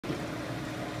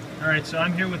All right, so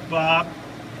I'm here with Bob.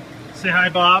 Say hi,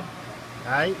 Bob.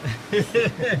 Hi.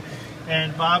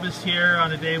 And Bob is here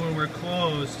on a day when we're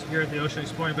closed here at the Ocean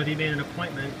Explorium, but he made an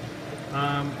appointment.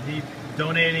 He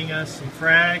donating us some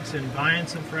frags and buying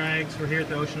some frags. We're here at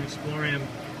the Ocean Explorium,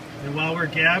 and while we're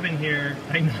gabbing here,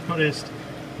 I noticed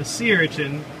a sea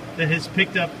urchin that has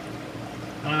picked up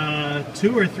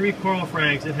 2 or 3 coral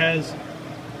frags. It has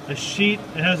a sheet,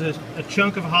 it has a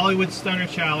chunk of Hollywood stunner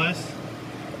chalice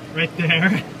right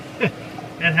there.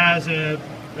 It has a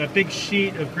big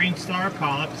sheet of green star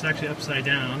polyp. It's actually upside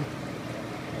down.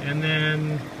 And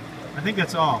then, I think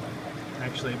that's all,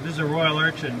 actually. This is a royal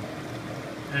urchin.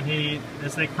 And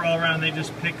as they crawl around, they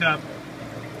just pick up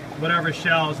whatever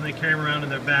shells and they carry them around in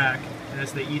their back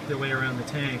as they eat their way around the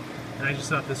tank. And I just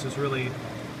thought this was really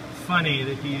funny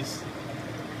that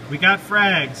we got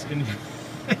frags, and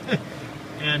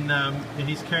and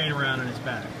he's carrying around on his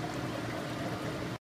back.